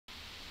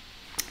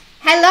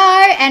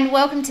Hello and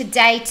welcome to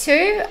day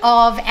 2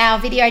 of our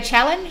video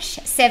challenge,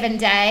 7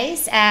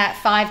 days,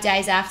 5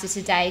 days after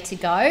today to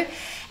go.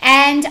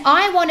 And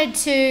I wanted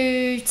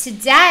to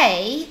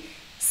today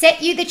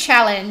set you the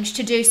challenge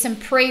to do some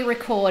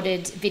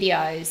pre-recorded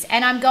videos.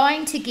 And I'm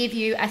going to give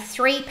you a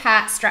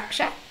 3-part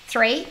structure,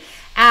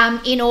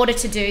 in order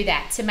to do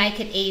that, to make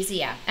it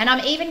easier. And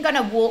I'm even going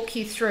to walk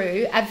you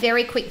through a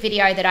very quick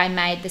video that I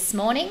made this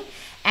morning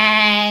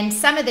and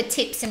some of the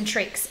tips and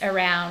tricks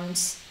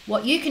around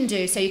what you can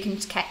do so you can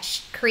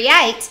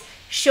create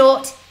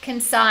short,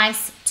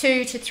 concise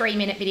 2 to 3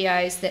 minute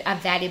videos that are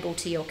valuable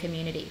to your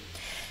community.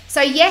 So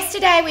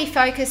yesterday we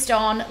focused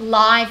on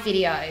live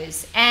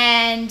videos,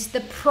 and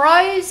the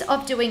pros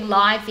of doing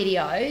live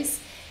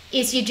videos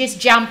is you just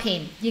jump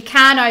in. You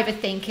can't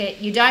overthink it.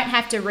 You don't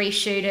have to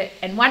reshoot it.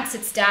 And once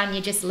it's done, you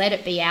just let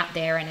it be out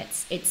there and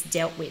it's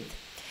dealt with.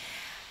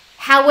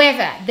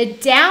 However, the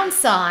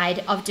downside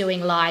of doing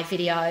live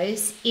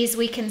videos is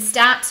we can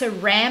start to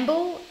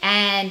ramble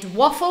and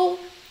waffle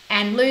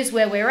and lose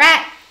where we're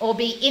at or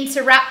be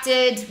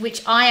interrupted,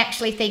 which I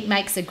actually think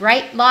makes a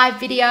great live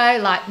video.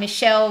 Like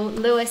Michelle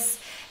Lewis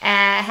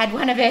had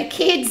one of her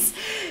kids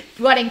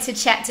wanting to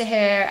chat to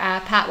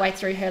her partway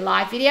through her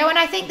live video. And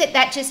I think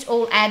that just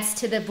all adds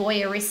to the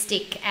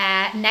voyeuristic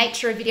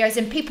nature of videos,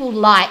 and people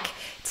like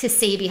to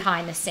see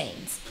behind the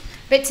scenes.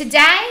 But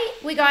today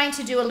we're going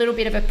to do a little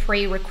bit of a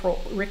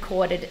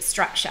pre-recorded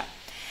structure.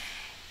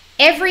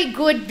 Every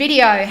good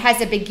video has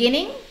a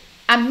beginning,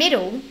 a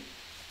middle,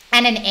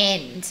 and an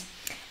end.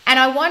 And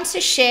I want to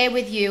share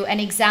with you an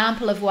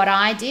example of what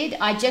I did.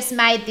 I just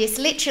made this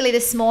literally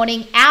this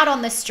morning out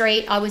on the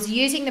street. I was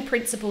using the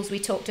principles we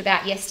talked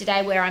about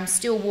yesterday where I'm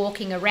still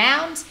walking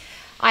around.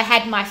 I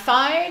had my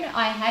phone,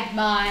 I had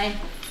my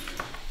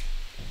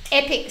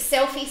epic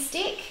selfie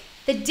stick.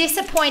 The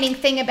disappointing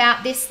thing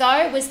about this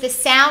though was the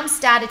sound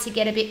started to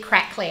get a bit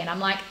crackly, and I'm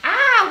like,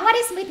 what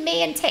is with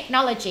me and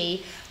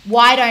technology?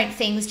 Why don't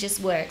things just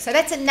work? So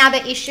that's another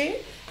issue.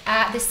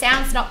 The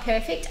sound's not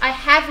perfect. I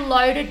have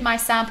loaded my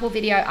sample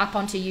video up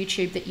onto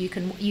YouTube that you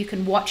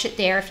can watch it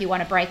there if you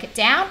want to break it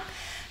down.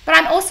 But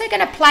I'm also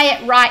going to play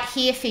it right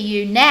here for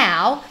you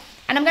now,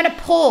 and I'm going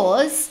to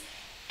pause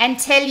and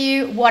tell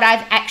you what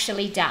I've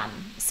actually done.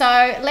 So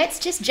let's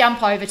just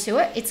jump over to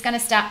it. It's going to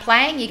start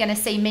playing. You're going to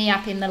see me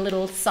up in the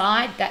little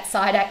side, that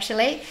side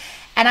actually.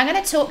 And I'm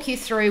going to talk you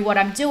through what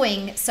I'm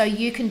doing so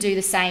you can do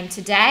the same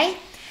today.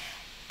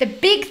 The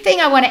big thing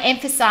I want to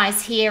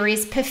emphasize here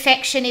is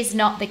perfection is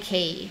not the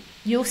key.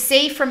 You'll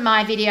see from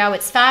my video,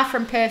 it's far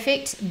from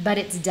perfect, but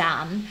it's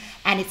done.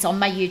 And it's on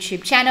my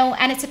YouTube channel,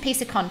 and it's a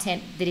piece of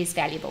content that is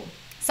valuable.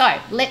 So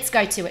let's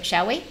go to it,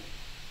 shall we?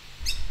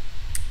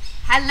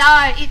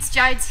 Hello, it's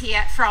Jodie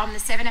here from The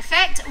 7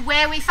 Effect,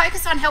 where we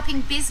focus on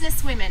helping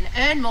business women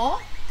earn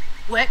more,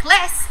 work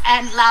less,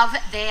 and love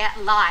their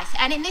life.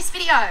 And in this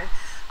video,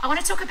 I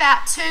want to talk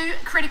about 2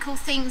 critical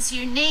things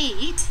you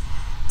need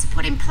to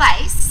put in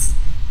place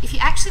if you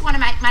actually want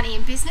to make money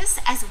in business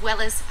as well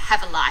as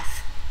have a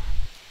life.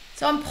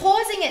 So I'm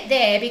pausing it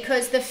there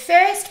because the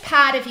first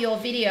part of your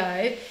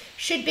video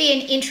should be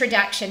an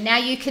introduction. Now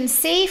you can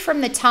see from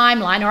the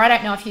timeline, or I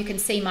don't know if you can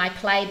see my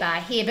play bar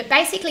here, but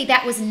basically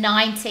that was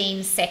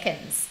 19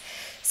 seconds.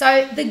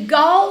 So the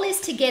goal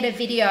is to get a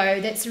video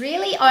that's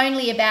really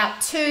only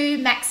about 2,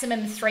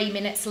 maximum 3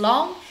 minutes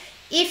long.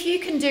 If you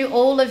can do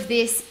all of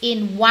this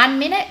in 1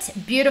 minute,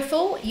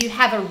 beautiful, you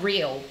have a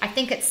reel. I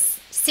think it's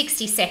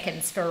 60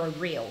 seconds for a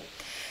reel.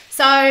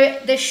 So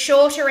the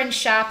shorter and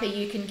sharper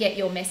you can get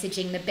your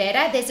messaging, the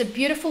better. There's a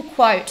beautiful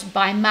quote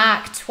by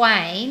Mark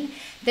Twain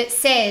that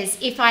says,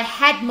 if I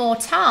had more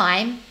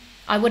time,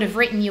 I would have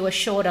written you a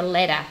shorter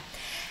letter.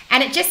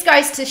 And it just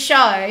goes to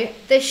show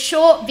the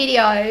short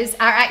videos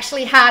are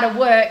actually harder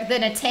work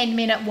than a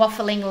 10-minute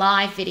waffling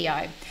live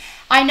video.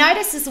 I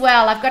notice as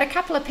well, I've got a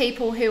couple of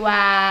people who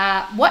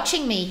are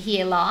watching me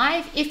here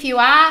live. If you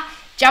are,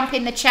 jump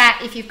in the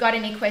chat. If you've got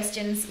any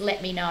questions,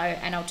 let me know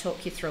and I'll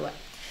talk you through it.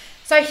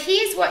 So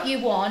here's what you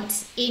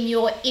want in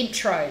your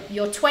intro,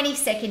 your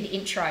 20-second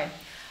intro.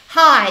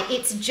 Hi,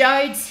 it's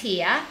Jodie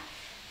here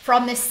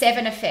from The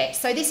 7 Effect.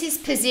 So this is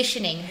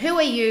positioning. Who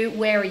are you?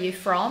 Where are you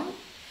from?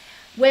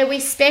 Where we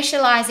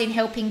specialize in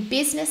helping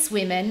business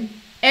women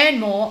earn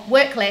more,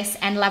 work less,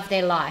 and love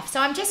their life. So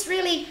I'm just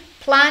really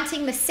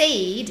planting the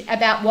seed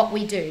about what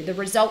we do, the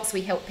results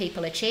we help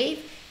people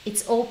achieve.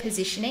 It's all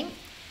positioning.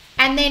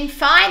 And then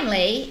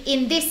finally,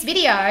 in this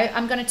video,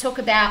 I'm going to talk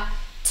about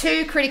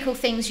 2 critical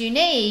things you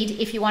need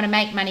if you want to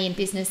make money in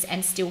business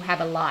and still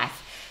have a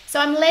life. So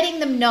I'm letting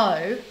them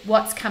know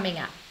what's coming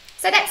up.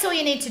 So that's all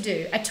you need to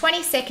do, a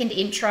 20-second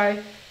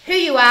intro, who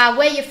you are,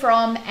 where you're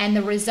from, and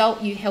the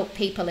result you help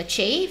people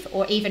achieve,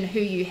 or even who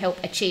you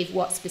help achieve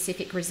what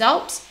specific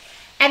result.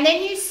 And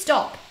then you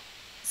stop.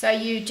 So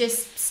you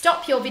just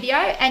stop your video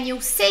and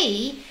you'll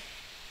see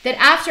that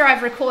after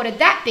I've recorded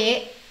that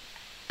bit,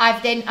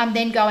 I'm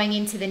then going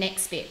into the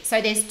next bit.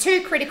 So there's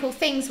 2 critical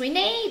things we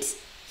need.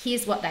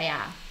 Here's what they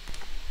are.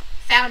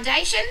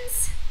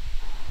 Foundations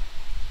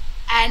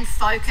and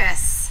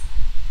focus.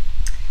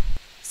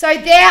 So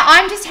there,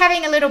 I'm just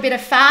having a little bit of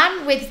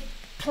fun with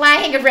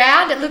playing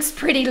around. It looks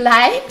pretty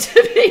lame,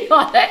 to be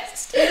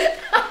honest.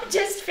 I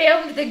just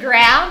filmed the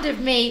ground of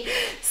me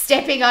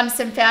stepping on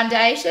some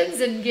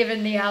foundations and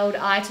given the old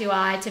eye to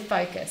eye to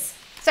focus.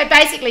 So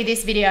basically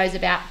this video is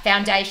about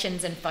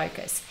foundations and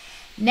focus.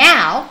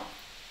 Now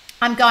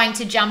I'm going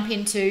to jump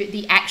into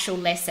the actual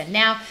lesson.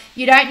 Now,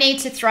 you don't need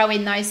to throw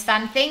in those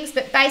fun things,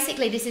 but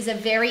basically this is a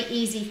very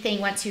easy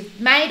thing once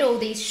you've made all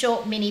these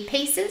short mini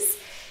pieces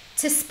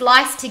to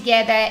splice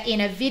together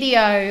in a video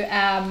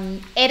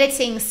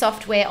editing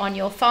software on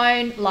your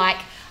phone, like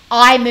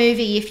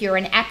iMovie if you're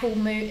an Apple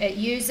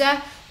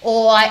user,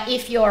 or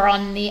if you're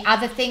on the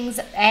other things,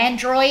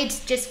 Android,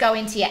 just go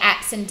into your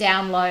apps and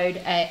download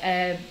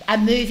a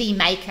movie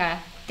maker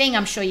thing.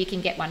 I'm sure you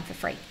can get one for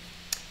free.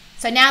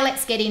 So now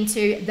let's get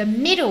into the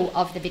middle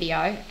of the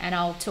video and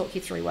I'll talk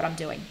you through what I'm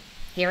doing.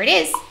 Here it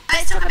is.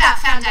 Let's talk about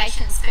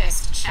foundations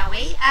first, shall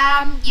we?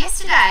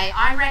 Yesterday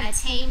I ran a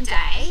team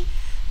day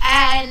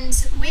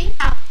and we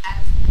have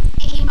a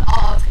team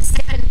of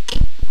 7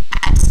 people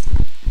at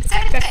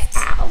 7 effects.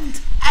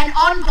 And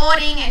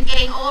onboarding and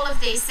getting all of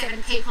these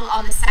 7 people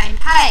on the same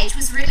page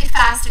was really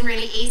fast and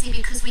really easy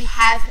because we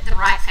have the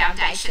right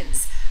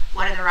foundations.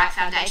 What are the right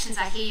foundations,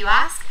 I hear you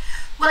ask?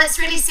 Well, it's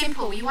really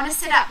simple. You want to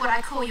set up what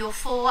I call your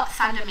 4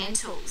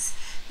 fundamentals.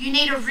 You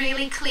need a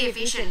really clear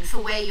vision for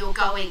where you're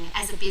going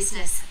as a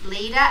business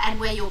leader and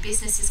where your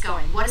business is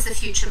going. What does the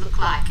future look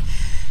like?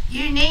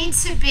 You need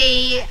to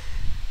be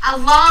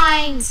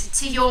aligned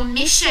to your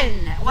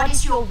mission. What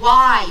is your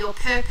why, your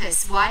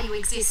purpose? Why do you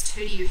exist?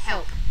 Who do you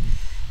help?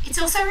 It's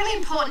also really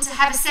important to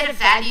have a set of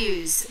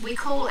values. We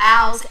call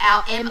ours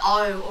our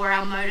MO, or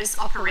our modus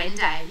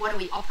operandi. What do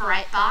we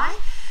operate by?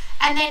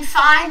 And then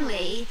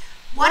finally,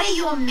 what are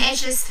your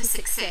measures for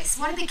success?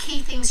 What are the key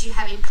things you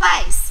have in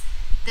place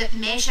that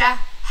measure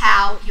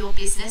how your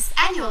business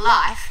and your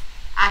life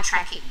are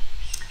tracking?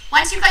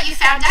 Once you've got your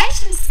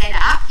foundations set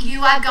up,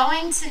 you are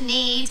going to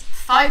need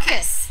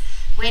focus.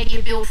 Where do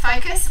you build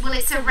focus? Well,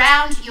 it's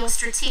around your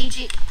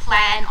strategic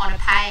plan on a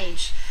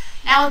page.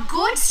 Now, a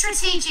good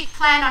strategic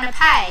plan on a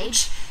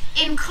page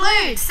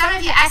includes some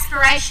of your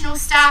aspirational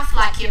stuff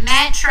like your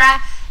mantra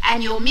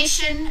and your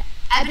mission,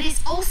 but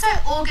it's also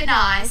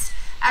organized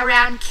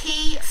around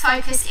key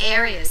focus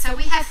areas. So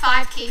we have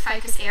 5 key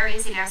focus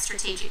areas in our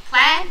strategic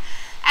plan,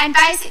 and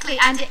basically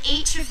under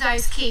each of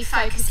those key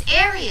focus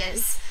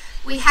areas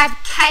we have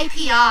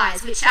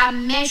KPIs, which are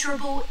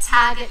measurable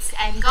targets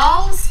and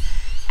goals,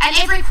 and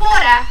every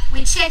quarter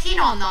we check in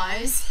on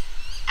those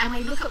and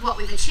we look at what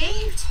we've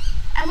achieved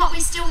and what we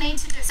still need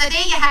to do. So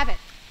there you have it.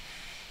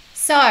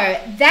 So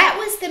that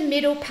was the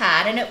middle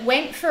part and it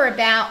went for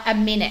about a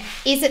minute.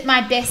 Is it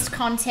my best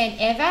content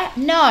ever?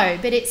 No,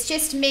 but it's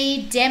just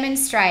me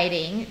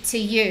demonstrating to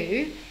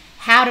you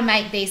how to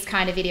make these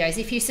kind of videos.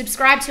 If you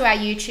subscribe to our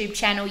YouTube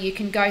channel, you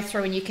can go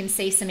through and you can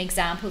see some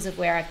examples of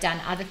where I've done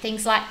other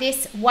things like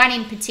this. One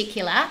in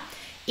particular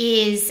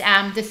is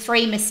the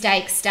 3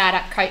 mistakes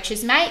startup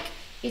coaches make.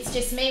 It's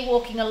just me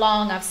walking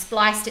along. I've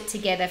spliced it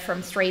together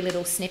from 3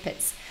 little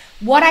snippets.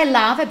 What I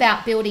love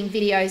about building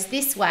videos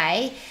this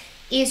way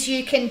is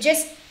you can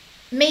just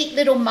meet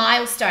little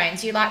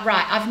milestones. You're like,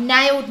 right, I've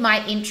nailed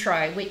my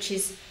intro, which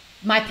is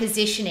my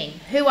positioning,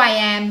 who I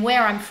am,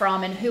 where I'm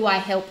from, and who I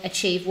help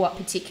achieve what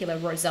particular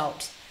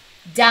result.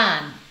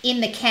 Done,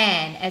 in the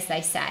can, as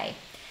they say.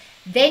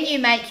 Then you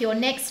make your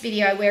next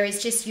video where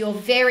it's just your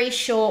very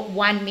short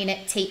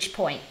 1-minute teach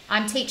point.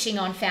 I'm teaching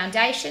on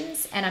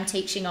foundations and I'm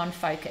teaching on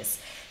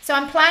focus. So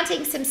I'm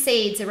planting some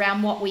seeds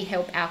around what we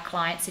help our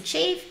clients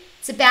achieve.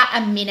 It's about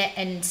 1 minute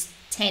and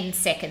 10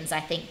 seconds, I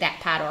think,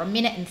 that part, or 1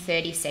 minute and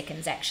 30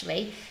 seconds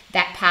actually,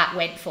 that part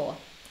went for.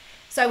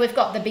 So we've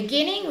got the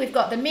beginning, we've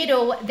got the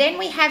middle, then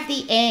we have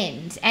the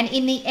end. And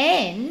in the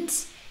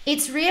end,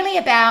 it's really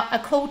about a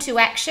call to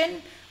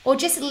action or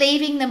just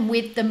leaving them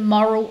with the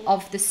moral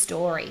of the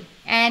story.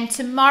 And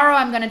tomorrow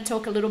I'm going to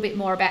talk a little bit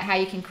more about how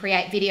you can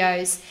create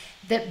videos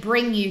that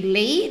bring you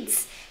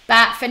leads.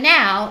 But for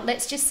now,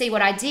 let's just see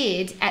what I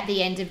did at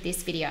the end of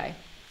this video.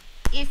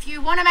 If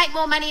you want to make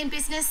more money in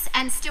business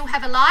and still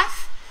have a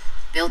life,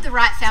 build the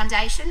right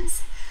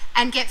foundations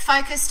and get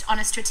focused on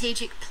a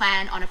strategic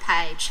plan on a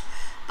page.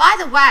 By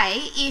the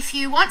way, if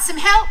you want some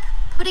help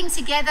putting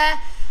together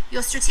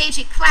your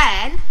strategic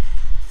plan,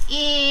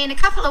 in a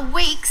couple of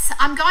weeks,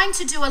 I'm going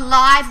to do a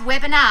live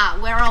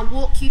webinar where I'll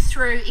walk you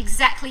through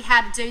exactly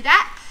how to do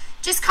that.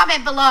 Just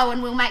comment below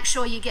and we'll make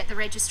sure you get the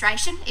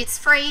registration. It's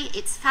free,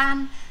 it's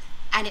fun,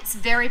 and it's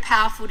very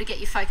powerful to get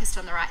you focused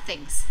on the right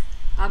things.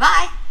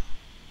 Bye-bye.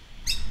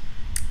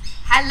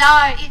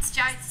 Hello, it's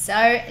Jodie.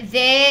 So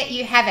there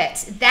you have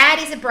it. That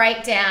is a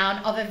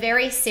breakdown of a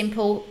very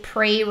simple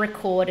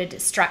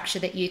pre-recorded structure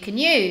that you can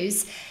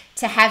use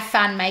to have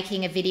fun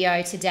making a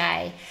video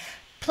today.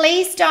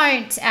 Please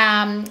don't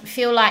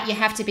feel like you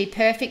have to be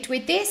perfect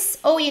with this.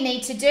 All you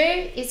need to do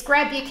is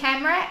grab your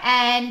camera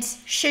and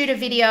shoot a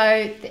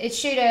video,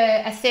 shoot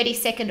a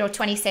 30-second or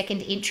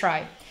 20-second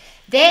intro.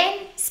 Then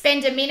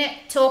spend a minute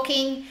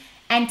talking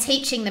and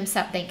teaching them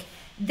something.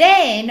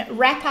 Then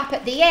wrap up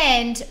at the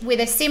end with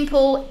a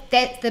simple,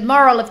 that the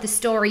moral of the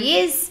story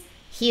is,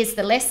 here's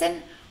the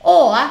lesson.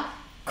 Or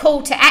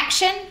call to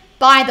action.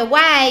 By the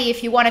way,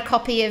 if you want a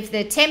copy of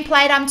the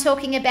template I'm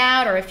talking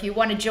about, or if you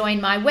want to join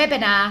my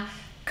webinar,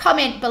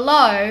 comment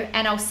below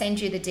and I'll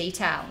send you the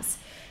details.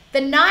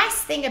 The nice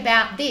thing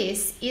about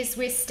this is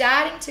we're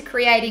starting to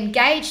create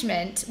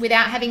engagement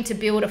without having to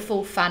build a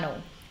full funnel.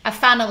 A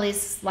funnel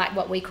is like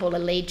what we call a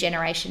lead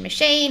generation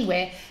machine,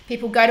 where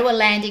people go to a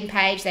landing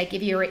page, they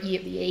give you your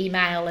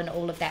email and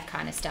all of that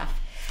kind of stuff.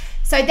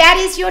 So that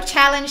is your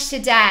challenge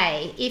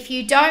today. If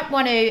you don't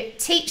want to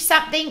teach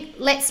something,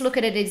 let's look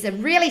at it as a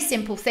really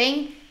simple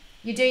thing.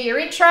 You do your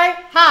intro.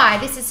 Hi,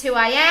 this is who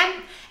I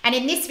am. And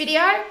in this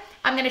video,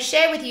 I'm going to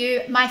share with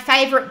you my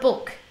favorite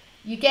book.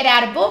 You get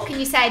out a book and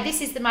you say,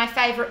 this is my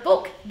favorite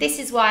book. This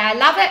is why I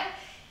love it.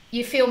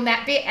 You film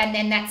that bit and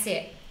then that's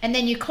it. And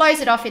then you close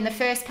it off in the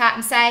first part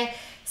and say,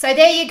 so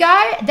there you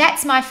go.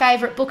 That's my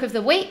favorite book of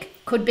the week.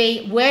 Could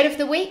be word of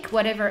the week,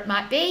 whatever it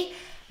might be.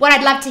 What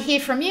I'd love to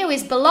hear from you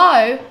is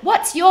below,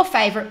 what's your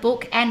favorite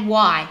book and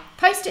why?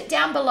 Post it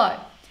down below.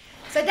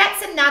 So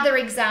that's another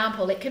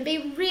example. It can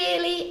be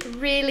really,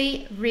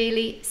 really,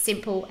 really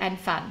simple and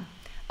fun.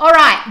 All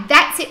right,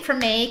 that's it from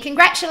me.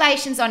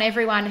 Congratulations on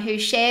everyone who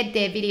shared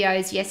their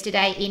videos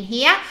yesterday in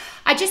here.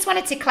 I just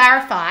wanted to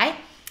clarify,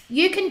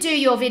 you can do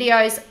your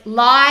videos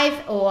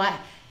live or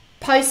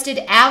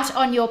posted out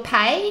on your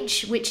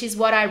page, which is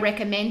what I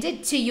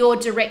recommended, to your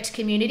direct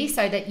community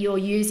so that you're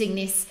using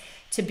this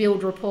to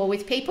build rapport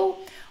with people,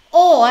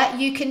 or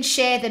you can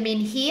share them in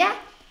here,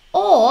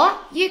 or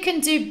you can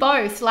do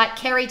both like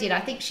Kerry did. I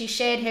think she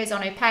shared hers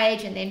on her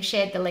page and then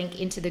shared the link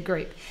into the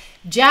group.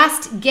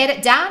 Just get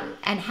it done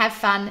and have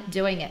fun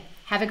doing it.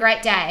 Have a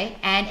great day,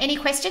 and any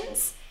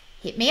questions,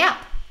 hit me up.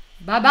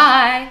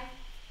 Bye-bye.